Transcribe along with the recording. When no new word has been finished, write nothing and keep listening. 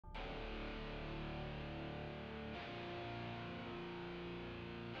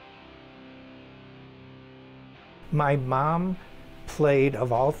My mom played,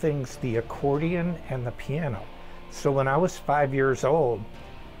 of all things, the accordion and the piano. So when I was 5 years old,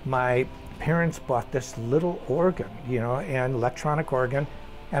 my parents bought this little organ, an electronic organ,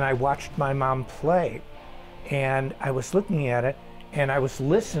 and I watched my mom play. And I was looking at it, and I was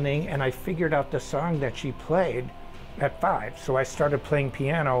listening, and I figured out the song that she played at 5. So I started playing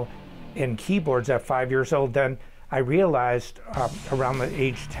piano and keyboards at 5 years old. Then I realized around the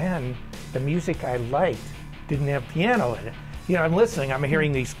age 10, the music I liked didn't have piano in it. I'm listening, I'm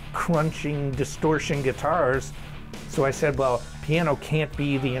hearing these crunching distortion guitars. So I said, well, piano can't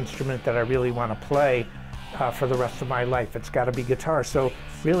be the instrument that I really want to play for the rest of my life. It's got to be guitar. So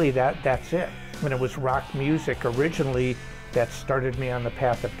really that's it. When it was rock music originally, that started me on the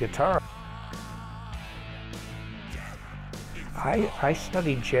path of guitar. I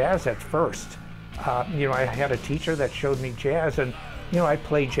studied jazz at first. I had a teacher that showed me jazz, and I'd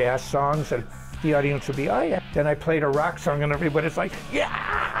play jazz songs, and the audience would be, oh yeah. Then I played a rock song, and everybody's like,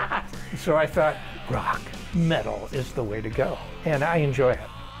 yeah! So I thought, rock, metal is the way to go, and I enjoy it.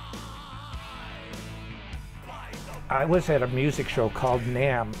 I was at a music show called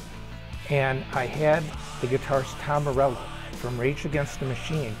NAMM, and I had the guitarist Tom Morello from Rage Against the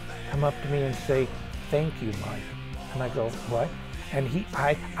Machine come up to me and say, thank you, Mike. And I go, what? And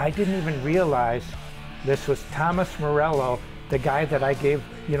I didn't even realize this was Thomas Morello, the guy that I gave,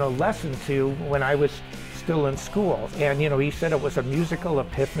 lesson to when I was still in school. And, he said it was a musical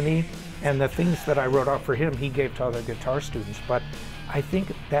epiphany, and the things that I wrote out for him, he gave to other guitar students. But I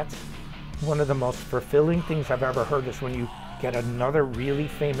think that's one of the most fulfilling things I've ever heard, is when you get another really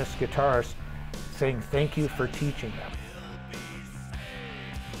famous guitarist saying thank you for teaching them.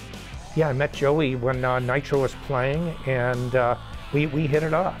 Yeah, I met Joey when Nitro was playing, and we hit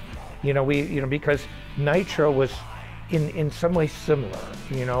it off. Because Nitro was in some ways similar.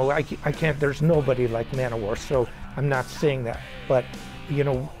 I can't. There's nobody like MANOWAR, so I'm not saying that. But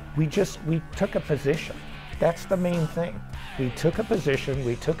we took a position. That's the main thing. We took a position.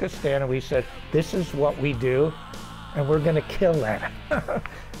 We took a stand, and we said, this is what we do, and we're going to kill at it.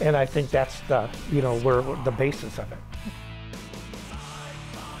 And I think that's the we're the basis of it.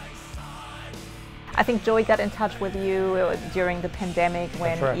 I think Joey got in touch with you during the pandemic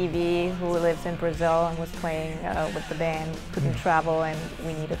when Evie, who lives in Brazil and was playing with the band, couldn't travel, and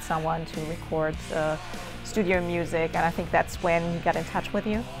we needed someone to record studio music, and I think that's when he got in touch with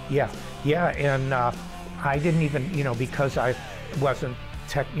you. Yeah, and I didn't even, because I wasn't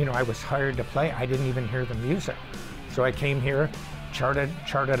I was hired to play, I didn't even hear the music. So I came here, charted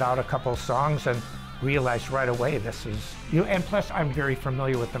out a couple songs, and realized right away this is, and plus I'm very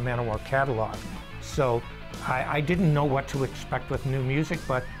familiar with the MANOWAR catalog. So I didn't know what to expect with new music,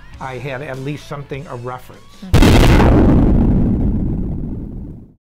 but I had at least something, a reference.